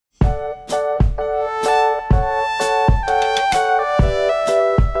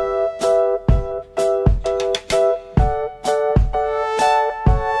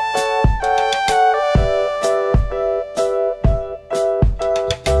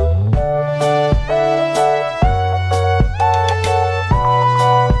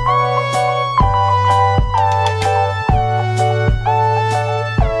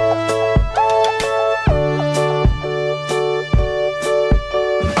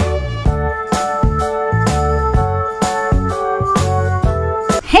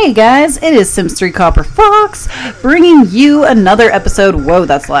Hey guys, it is Sims 3 Copper Fox bringing you another episode. Whoa,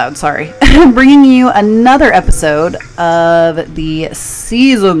 that's loud, sorry. Bringing you another episode of the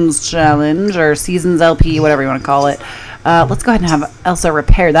Seasons Challenge, or Seasons LP, whatever you want to call it. Let's go ahead and have Elsa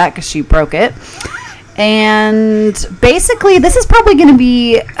repair that because she broke it. And basically, this is probably going to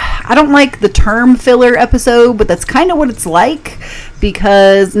be, I don't like the term filler episode, but that's kind of what it's like,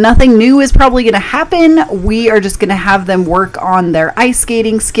 because nothing new is probably going to happen. We are just going to have them work on their ice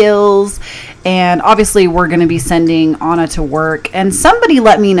skating skills, and obviously we're going to be sending Anna to work. And somebody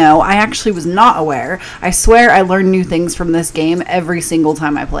let me know, I actually was not aware. I swear I learn new things from this game every single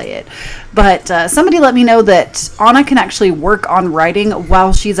time I play it. But somebody let me know that Anna can actually work on writing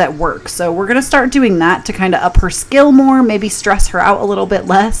while she's at work. So we're going to start doing that to kind of up her skill more, maybe stress her out a little bit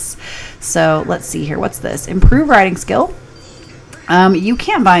less. So let's see here. What's this? Improve writing skill. You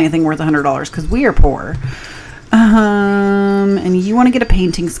can't buy anything worth $100 because we are poor. And you want to get a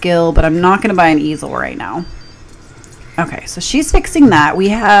painting skill, but I'm not going to buy an easel right now. Okay, so she's fixing that.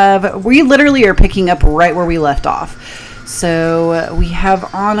 We literally are picking up right where we left off. So we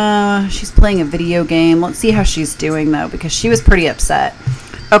have Anna. She's playing a video game. Let's see how she's doing though, because she was pretty upset.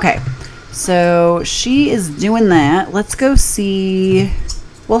 Okay, so she is doing that. Let's go see.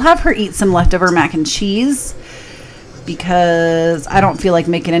 We'll have her eat some leftover mac and cheese, because I don't feel like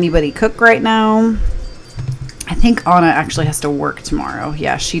making anybody cook right now. I think Anna actually has to work tomorrow.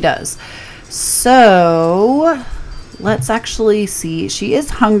 Yeah, she does. So let's actually see. She is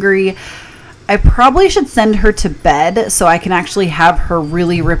hungry. I probably should send her to bed so I can actually have her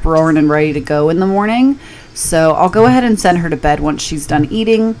really rip-roaring and ready to go in the morning. So I'll go ahead and send her to bed once she's done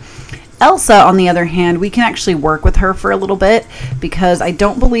eating. Elsa, on the other hand, we can actually work with her for a little bit, because I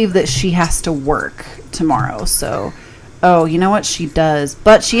don't believe that she has to work tomorrow. So, oh, you know what? She does.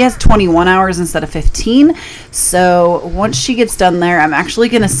 But she has 21 hours instead of 15. So once she gets done there, I'm actually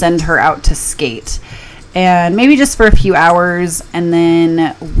going to send her out to skate. And maybe just for a few hours, and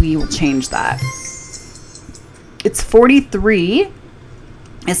then we will change that. It's 43.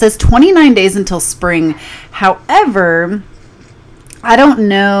 It says 29 days until spring. However, I don't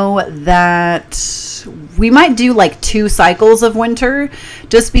know that we might do like 2 cycles of winter,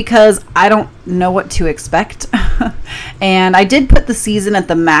 just because I don't know what to expect. And I did put the season at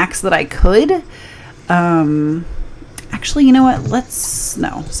the max that I could. Actually, you know what?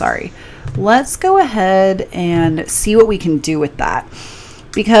 Let's go ahead and see what we can do with that.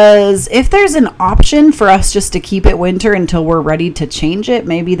 Because if there's an option for us just to keep it winter until we're ready to change it,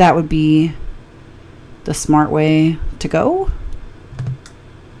 maybe that would be the smart way to go.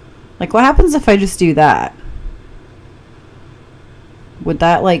 Like, what happens if I just do that? Would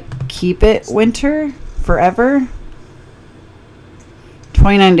that, like, keep it winter forever?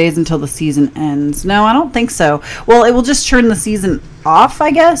 29 days until the season ends. No, I don't think so. Well, it will just turn the season off,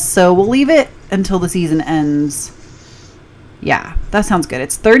 I guess. So we'll leave it until the season ends. Yeah, that sounds good.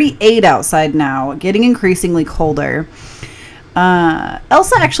 It's 38 outside now, getting increasingly colder.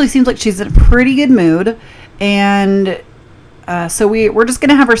 Elsa actually seems like she's in a pretty good mood. And so we're just going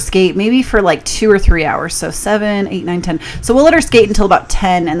to have her skate maybe for like 2 or 3 hours. So 7, 8, 9, 10. So we'll let her skate until about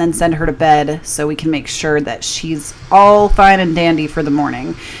 10 and then send her to bed so we can make sure that she's all fine and dandy for the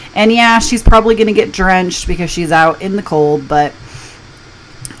morning. And yeah, she's probably going to get drenched because she's out in the cold. But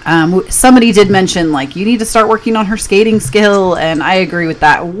somebody did mention, like, you need to start working on her skating skill. And I agree with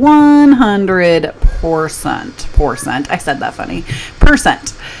that 100%. I said that funny.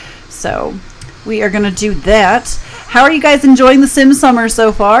 Percent. So we are going to do that. How are you guys enjoying the Sims summer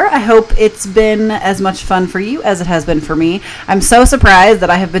so far? I hope it's been as much fun for you as it has been for me. I'm so surprised that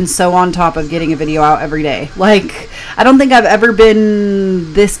I have been so on top of getting a video out every day. Like, I don't think I've ever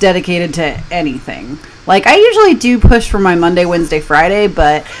been this dedicated to anything. Like, I usually do push for my Monday, Wednesday, Friday,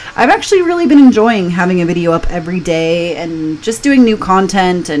 but I've actually really been enjoying having a video up every day and just doing new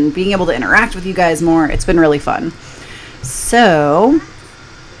content and being able to interact with you guys more. It's been really fun. So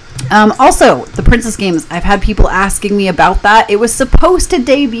also, the Princess Games, I've had people asking me about that. It was supposed to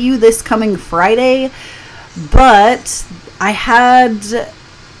debut this coming Friday, but I had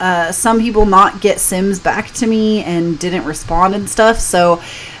some people not get Sims back to me and didn't respond and stuff. So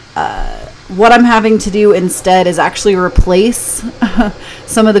what I'm having to do instead is actually replace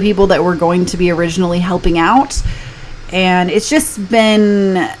some of the people that were going to be originally helping out. And it's just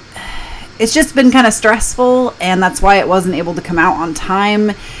been kind of stressful, and that's why it wasn't able to come out on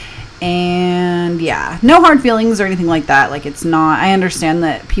time. And yeah, no hard feelings or anything like that. Like, it's not, I understand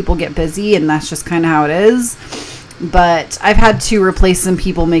that people get busy and that's just kind of how it is. but I've had to replace some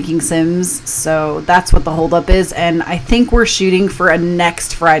people making Sims, so that's what the holdup is. And I think we're shooting for a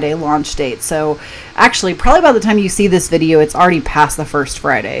next Friday launch date. So actually, probably by the time you see this video, it's already past the first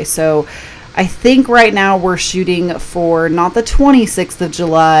Friday. So I think right now we're shooting for not the 26th of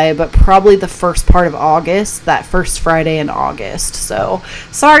July, but probably the first part of August, that first Friday in August. So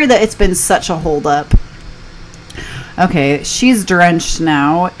sorry that it's been such a holdup. Okay, she's drenched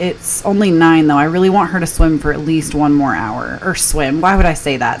now. It's only 9 though. I really want her to swim for at least 1 more hour. Or swim. Why would I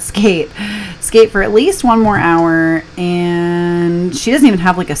say that? Skate. Skate for at least 1 more hour. And she doesn't even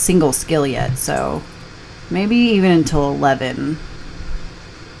have like a single skill yet. So maybe even until 11.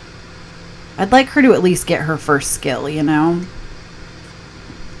 I'd like her to at least get her first skill, you know?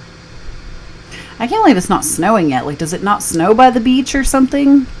 I can't believe it's not snowing yet. Like, does it not snow by the beach or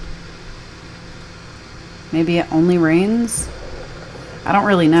something? Maybe it only rains? I don't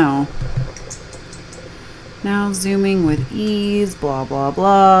really know. Now zooming with ease, blah, blah,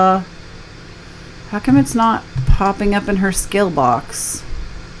 blah. How come it's not popping up in her skill box?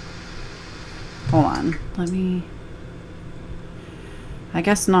 Hold on. Let me... I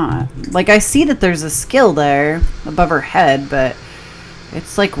guess not. Like, I see that there's a skill there above her head, but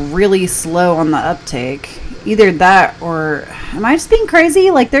it's like really slow on the uptake. Either that or... Am I just being crazy?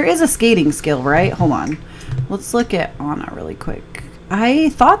 Like, there is a skating skill, right? Hold on. Let's look at Anna really quick. I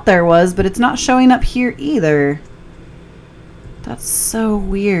thought there was, but it's not showing up here either. That's so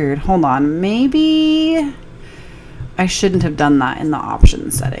weird. Hold on. Maybe I shouldn't have done that in the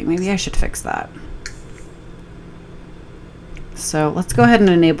options setting. Maybe I should fix that. So let's go ahead and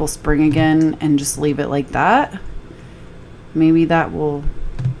enable spring again and just leave it like that. Maybe that will...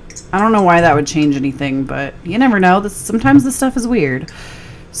 I don't know why that would change anything, but you never know. Sometimes this stuff is weird.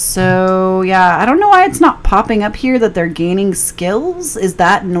 So yeah, I don't know why it's not popping up here that they're gaining skills. Is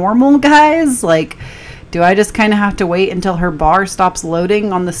that normal, guys? Like, do I just kind of have to wait until her bar stops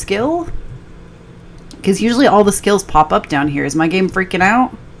loading on the skill? Because usually all the skills pop up down here. Is my game freaking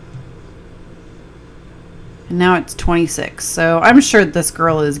out? And now it's 26. So I'm sure this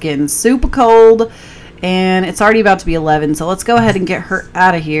girl is getting super cold. And it's already about to be 11. So let's go ahead and get her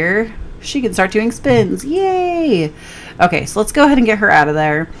out of here. She can start doing spins. Yay! Okay, so let's go ahead and get her out of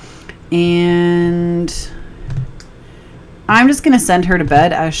there. And I'm just going to send her to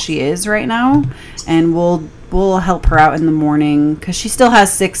bed as she is right now. And we'll help her out in the morning because she still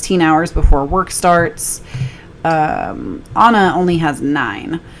has 16 hours before work starts. Anna only has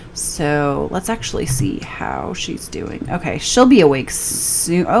 9. So let's actually see how she's doing. Okay, she'll be awake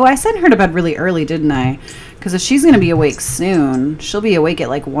soon. Oh, I sent her to bed really early, didn't I? Because if she's going to be awake soon, she'll be awake at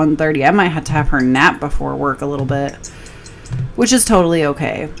like 1:30. I might have to have her nap before work a little bit, which is totally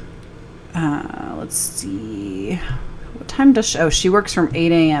okay. Let's see. What time does she... Oh, she works from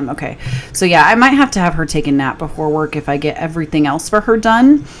 8 a.m. Okay. So yeah, I might have to have her take a nap before work if I get everything else for her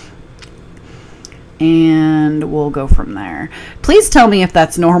done. And we'll go from there. Please tell me if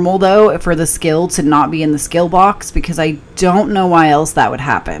that's normal, though, for the skill to not be in the skill box, because I don't know why else that would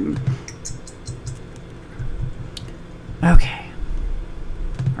happen. Okay.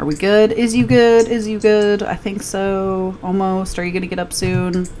 Are we good? Is you good? Is you good? I think so. Almost. Are you going to get up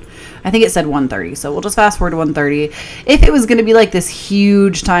soon? I think it said 1:30, so we'll just fast forward to 1:30. If it was going to be like this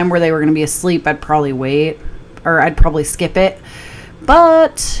huge time where they were going to be asleep, I'd probably wait. Or I'd probably skip it.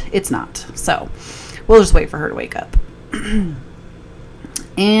 But it's not. So... we'll just wait for her to wake up.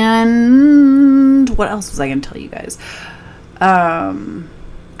 And what else was I going to tell you guys?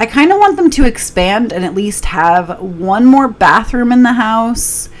 I kind of want them to expand and at least have one more bathroom in the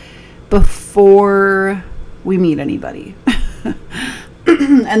house before we meet anybody.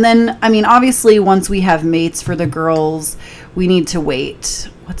 And then, I mean, obviously, once we have mates for the girls, we need to wait.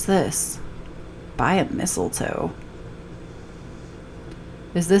 What's this? Buy a mistletoe.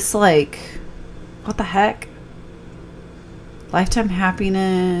 Is this like... what the heck? Lifetime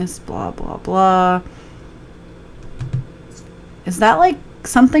happiness, blah, blah, blah. Is that like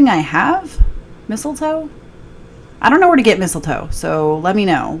something I have? Mistletoe? I don't know where to get mistletoe, so let me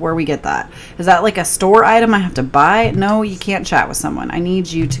know where we get that. Is that like a store item I have to buy? No, you can't chat with someone. I need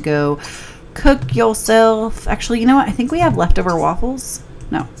you to go cook yourself. Actually, you know what? I think we have leftover waffles.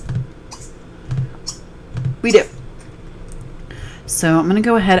 No. We do. So I'm going to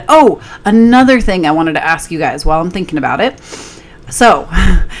go ahead. Oh, another thing I wanted to ask you guys while I'm thinking about it. So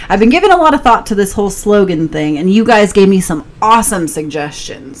I've been giving a lot of thought to this whole slogan thing, and you guys gave me some awesome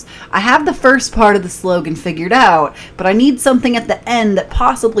suggestions. I have the first part of the slogan figured out, but I need something at the end that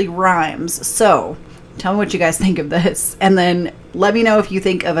possibly rhymes. So tell me what you guys think of this, and then let me know if you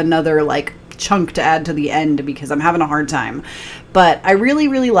think of another like chunk to add to the end because I'm having a hard time. But I really,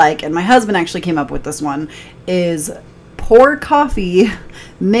 really like, and my husband actually came up with this one, is pour coffee,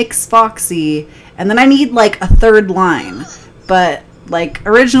 mix Foxy, and then I need like a third line. But like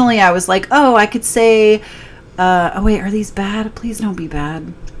originally I was like, oh, I could say, oh wait, are these bad? Please don't be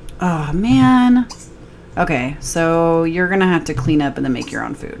bad. Oh man. Okay, so you're gonna have to clean up and then make your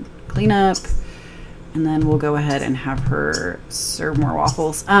own food. Clean up, and then we'll go ahead and have her serve more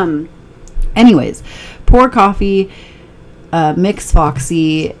waffles. Anyways, pour coffee, mix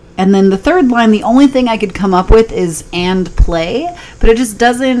Foxy, and then the third line, the only thing I could come up with is and play, but it just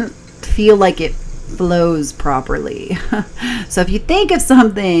doesn't feel like it flows properly. So if you think of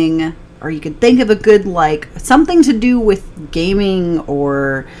something, or you could think of a good, like, something to do with gaming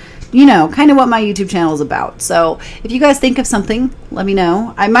or, you know, kind of what my YouTube channel is about. So if you guys think of something, let me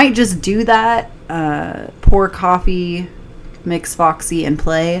know. I might just do that, pour coffee, mix Foxy, and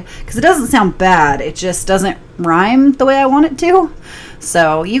play, because it doesn't sound bad. It just doesn't rhyme the way I want it to.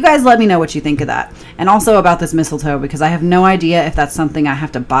 So you guys let me know what you think of that. And also about this mistletoe, because I have no idea if that's something I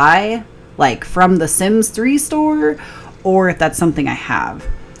have to buy, like from the Sims 3 store, or if that's something I have.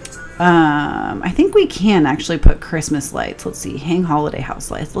 I think we can actually put Christmas lights. Let's see, hang holiday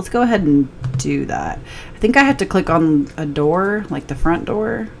house lights. Let's go ahead and do that. I think I have to click on a door, like the front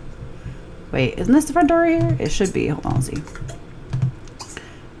door. Wait, isn't this the front door here? It should be. Hold on, let's see.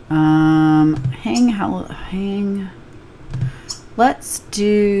 Hang. Let's do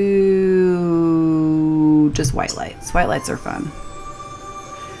just white lights. White lights are fun.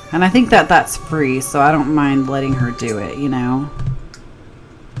 And I think that that's free, so I don't mind letting her do it, you know?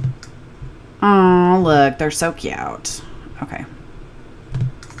 Oh, look, they're so cute. Okay.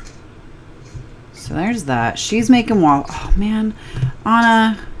 So there's that. She's making oh man,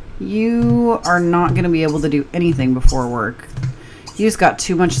 Anna, you are not going to be able to do anything before work. You just got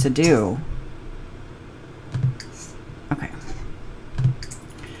too much to do. Okay.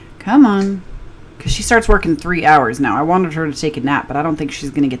 Come on. Because she starts working 3 hours now. I wanted her to take a nap, but I don't think she's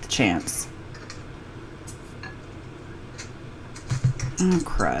going to get the chance. Oh,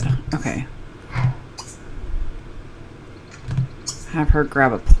 crud. Okay. Have her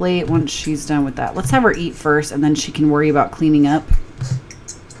grab a plate once she's done with that. Let's have her eat first, and then she can worry about cleaning up.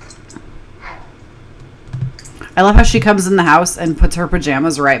 I love how she comes in the house and puts her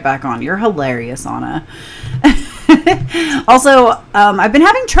pajamas right back on. You're hilarious, Anna. Also, I've been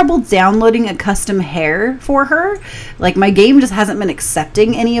having trouble downloading a custom hair for her. Like, my game just hasn't been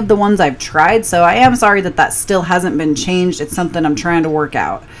accepting any of the ones I've tried, so I am sorry that that still hasn't been changed. It's something I'm trying to work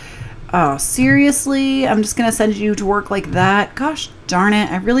out. Oh, seriously? I'm just going to send you to work like that? Gosh darn it.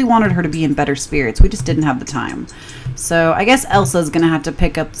 I really wanted her to be in better spirits. We just didn't have the time. So I guess Elsa's going to have to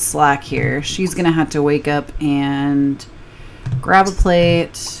pick up the slack here. She's going to have to wake up and grab a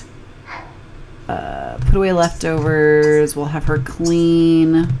plate, put away leftovers. We'll have her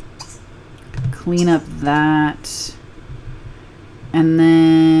clean up that. And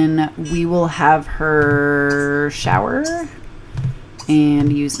then we will have her shower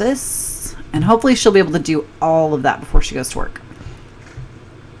and use this, and hopefully she'll be able to do all of that before she goes to work.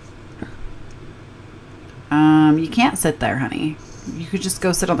 You can't sit there, honey. You could just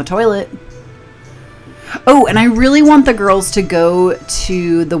go sit on the toilet. Oh, and I really want the girls to go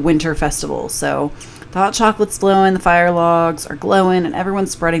to the winter festival. So the hot chocolate's glowing, the fire logs are glowing, and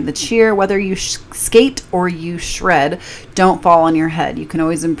everyone's spreading the cheer. Whether you skate or you shred, don't fall on your head. You can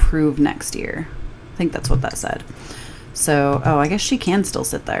always improve next year. I think that's what that said. So, oh, I guess she can still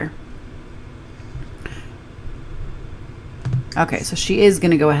sit there. Okay, so she is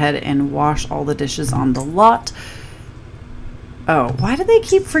going to go ahead and wash all the dishes on the lot. Oh, why do they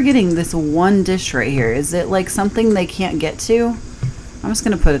keep forgetting this one dish right here? Is it like something they can't get to? I'm just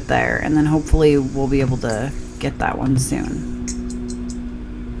going to put it there, and then hopefully we'll be able to get that one soon.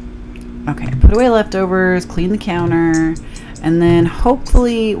 Okay, put away leftovers, clean the counter, and then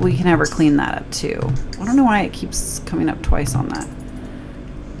hopefully we can have her clean that up too. I don't know why it keeps coming up twice on that.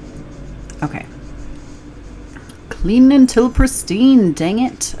 Okay. Clean until pristine, dang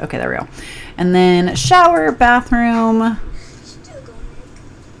it. Okay, there we go. And then shower, bathroom.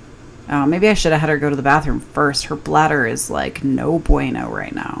 Oh, maybe I should have had her go to the bathroom first. Her bladder is like no bueno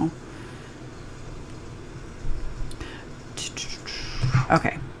right now.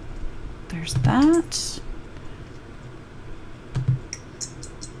 Okay. There's that.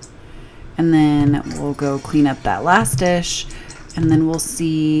 And then we'll go clean up that last dish. And then we'll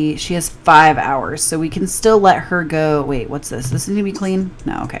see. She has 5 hours, so we can still let her go. Wait, what's this? This needs to be clean?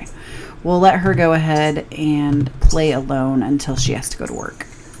 No, okay. We'll let her go ahead and play alone until she has to go to work.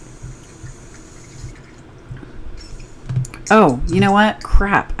 Oh, you know what?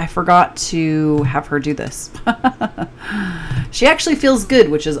 Crap. I forgot to have her do this. She actually feels good,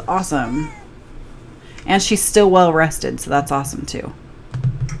 which is awesome. And she's still well rested, so that's awesome too.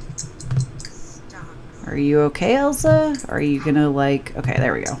 Are you okay, Elsa? Are you gonna like... Okay,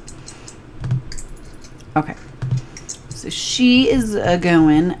 there we go. Okay. So she is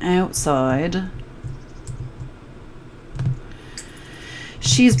going outside.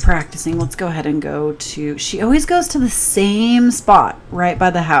 She's practicing. Let's go ahead and go to... She always goes to the same spot right by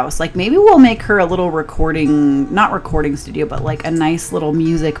the house. Like, maybe we'll make her a little recording... Not recording studio, but like a nice little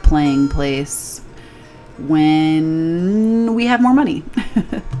music playing place when we have more money.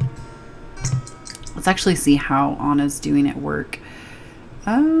 Let's actually see how Anna's doing at work.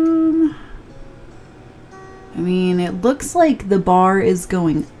 I mean, it looks like the bar is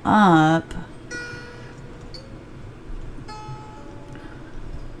going up.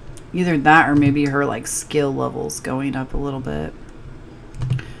 Either that or maybe her like skill level's going up a little bit.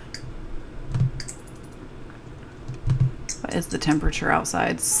 What is the temperature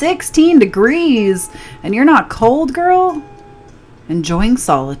outside? 16 degrees! And you're not cold, girl? Enjoying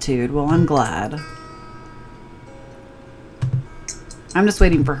solitude. Well, I'm glad. I'm just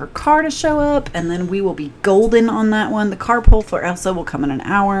waiting for her car to show up, and then we will be golden on that one. The carpool for Elsa will come in an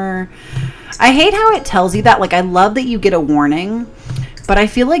hour. I hate how it tells you that. Like, I love that you get a warning, but I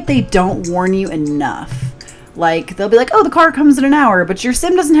feel like they don't warn you enough. Like, they'll be like, oh, the car comes in an hour, but your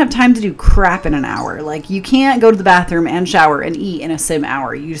sim doesn't have time to do crap in an hour. Like, you can't go to the bathroom and shower and eat in a sim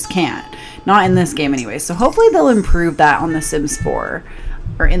hour. You just can't. Not in this game anyway. So hopefully they'll improve that on The Sims 4.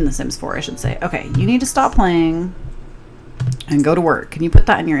 Or in The Sims 4, I should say. Okay, you need to stop playing and go to work. Can you put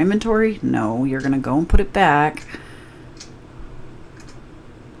that in your inventory? No, you're going to go and put it back.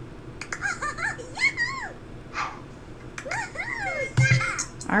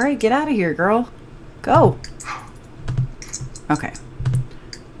 All right, get out of here, girl. Go. Okay.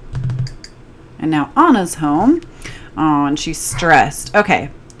 And now Anna's home. Oh, and she's stressed. Okay.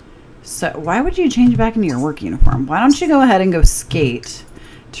 So why would you change back into your work uniform? Why don't you go ahead and go skate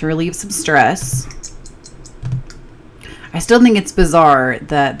to relieve some stress? I still think it's bizarre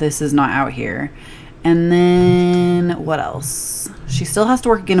that this is not out here. And then what else? She still has to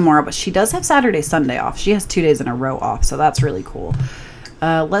work again tomorrow, but she does have Saturday, Sunday off. She has 2 days in a row off, so that's really cool.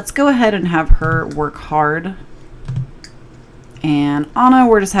 Let's go ahead and have her work hard. And Anna,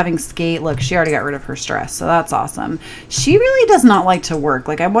 we're just having skate. Look, she already got rid of her stress, so that's awesome. She really does not like to work.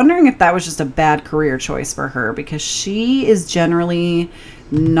 Like, I'm wondering if that was just a bad career choice for her, because she is generally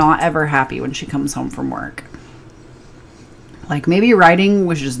not ever happy when she comes home from work. Like, maybe writing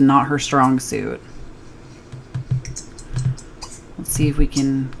was just not her strong suit. Let's see if we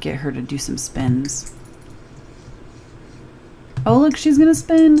can get her to do some spins. Oh, look, she's gonna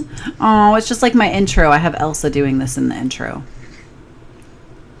spin. Oh, it's just like my intro. I have Elsa doing this in the intro.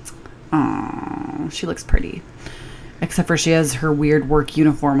 Oh, she looks pretty. Except for she has her weird work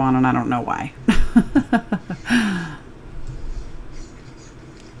uniform on, and I don't know why.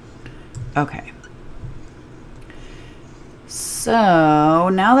 Okay. So,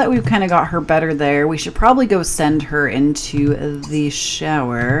 now that we've kind of got her better there, we should probably go send her into the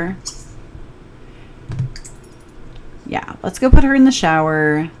shower. Yeah, let's go put her in the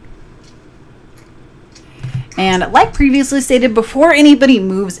shower. And like previously stated, before anybody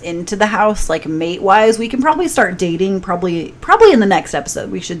moves into the house, like mate-wise, we can probably start dating. Probably in the next episode,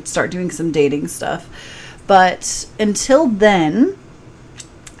 we should start doing some dating stuff. But until then,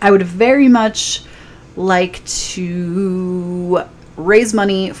 I would very much like to raise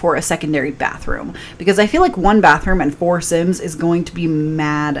money for a secondary bathroom, because I feel like 1 bathroom and 4 Sims is going to be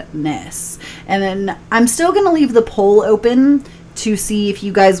madness. And then I'm still going to leave the poll open to see if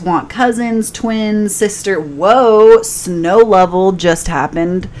you guys want cousins, twins, sister. Whoa, snow level just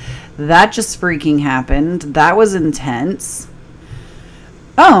happened. That just freaking happened. That was intense.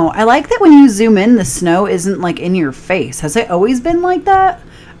 Oh, I like that when you zoom in, the snow isn't like in your face. Has it always been like that?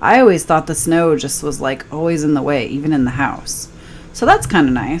 I always thought the snow just was like always in the way, even in the house. So that's kind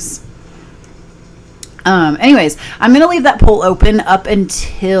of nice. Anyways, I'm going to leave that poll open up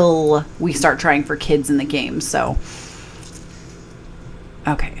until we start trying for kids in the game. So,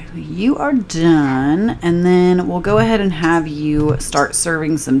 okay, you are done. And then we'll go ahead and have you start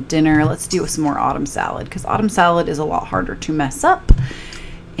serving some dinner. Let's do some more autumn salad, because autumn salad is a lot harder to mess up.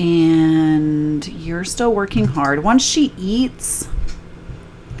 And you're still working hard. Once she eats,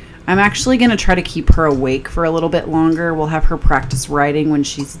 I'm actually going to try to keep her awake for a little bit longer. We'll have her practice writing when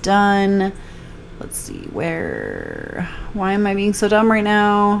she's done. Let's see, why am I being so dumb right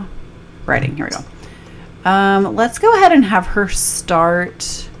now? Writing, here we go. Let's go ahead and have her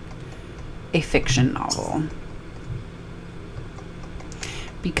start a fiction novel.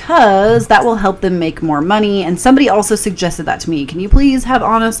 because that will help them make more money. And somebody also suggested that to me. Can you please have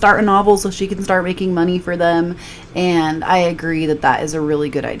Anna start a novel so she can start making money for them? And I agree that that is a really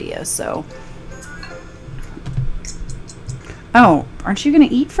good idea. So, oh, aren't you going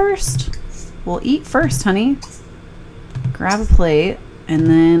to eat first? Well, eat first, honey. Grab a plate, and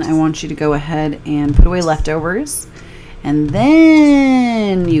then I want you to go ahead and put away leftovers. And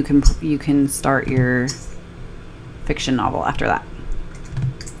then you can start your fiction novel after that.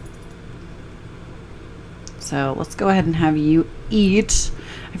 So let's go ahead and have you eat.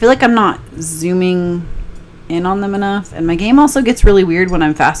 I feel like I'm not zooming in on them enough. And my game also gets really weird when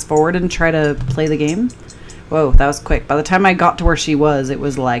I'm fast forward and try to play the game. Whoa, that was quick. By the time I got to where she was, it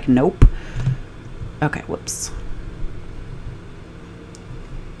was like, nope. Okay, whoops.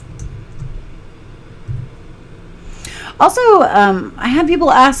 Also, I had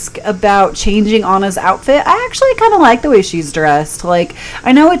people ask about changing Anna's outfit. I actually kind of like the way she's dressed. Like,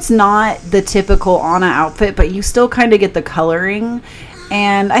 I know it's not the typical Anna outfit, but you still kind of get the coloring.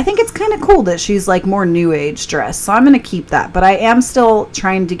 And I think it's kind of cool that she's like more new age dressed. So I'm going to keep that. But I am still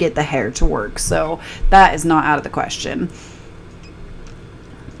trying to get the hair to work. So that is not out of the question.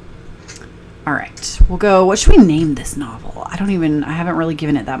 All right, we'll go. What should we name this novel? I haven't really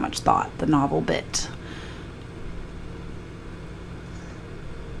given it that much thought, the novel bit.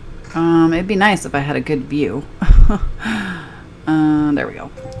 It'd be nice if I had a good view. There we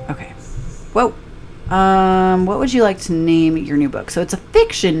go. Okay. Whoa. What would you like to name your new book? So it's a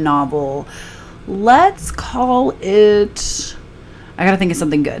fiction novel. Let's call it... I gotta think of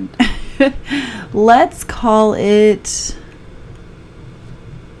something good. Let's call it...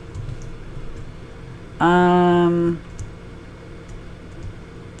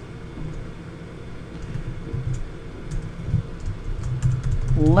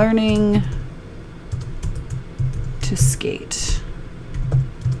 Learning to skate.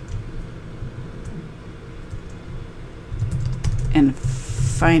 And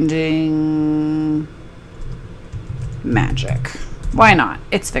finding magic. Why not?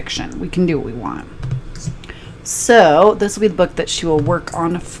 It's fiction. We can do what we want. So this will be the book that she will work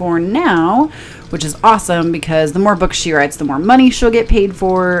on for now, which is awesome because the more books she writes, the more money she'll get paid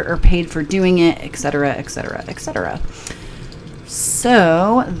for or paid for doing it, etc., etc., etc.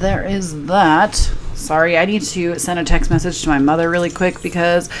 So there is that. Sorry, I need to send a text message to my mother really quick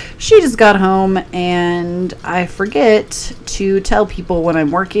because she just got home and I forget to tell people when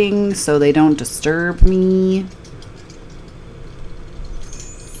I'm working so they don't disturb me.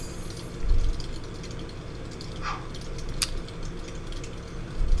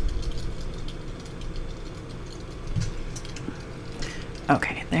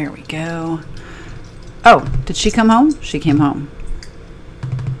 Okay, there we go. Oh, did she come home? She came home.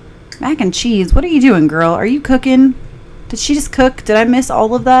 Mac and cheese. What are you doing, girl? Are you cooking? Did she just cook? Did I miss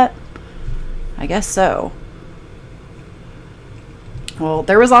all of that? I guess so. Well,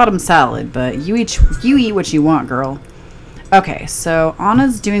 there was autumn salad, but you eat what you want, girl. Okay, so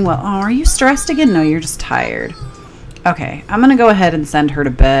Anna's doing well. Oh, are you stressed again? No, you're just tired. Okay, I'm going to go ahead and send her to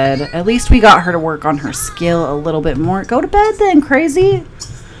bed. At least we got her to work on her skill a little bit more. Go to bed then, crazy.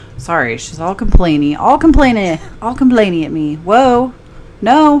 Sorry, she's all complaining at me. Whoa.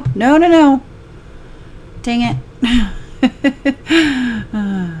 No, no, no, no. Dang it.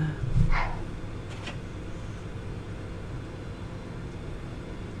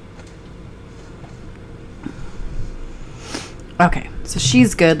 Okay, so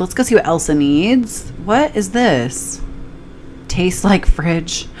she's good. Let's go see what Elsa needs. What is this? Tastes like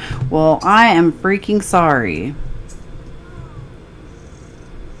fridge. Well, I am freaking sorry.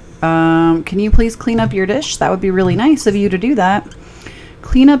 Can you please clean up your dish? That would be really nice of you to do that.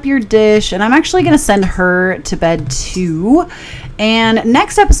 Clean up your dish, and I'm actually going to send her to bed too. And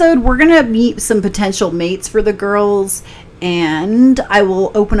next episode, we're going to meet some potential mates for the girls, and I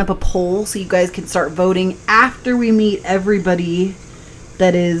will open up a poll so you guys can start voting after we meet everybody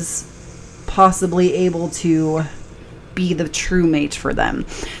that is possibly able to be the true mate for them.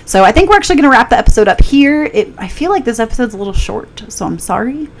 So I think we're actually going to wrap the episode up here. I feel like this episode's a little short, so I'm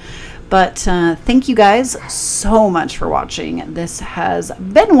sorry. But thank you guys so much for watching. This has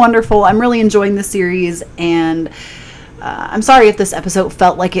been wonderful. I'm really enjoying the series, and I'm sorry if this episode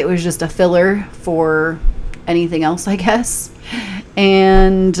felt like it was just a filler for anything else, I guess.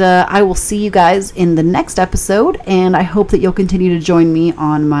 And I will see you guys in the next episode, and I hope that you'll continue to join me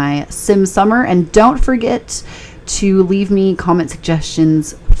on my Sim Summer. And don't forget to leave me comment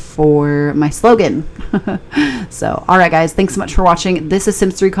suggestions for my slogan. So, all right, guys, thanks so much for watching. This is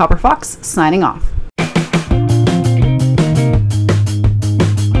Sims 3 Copper Fox signing off.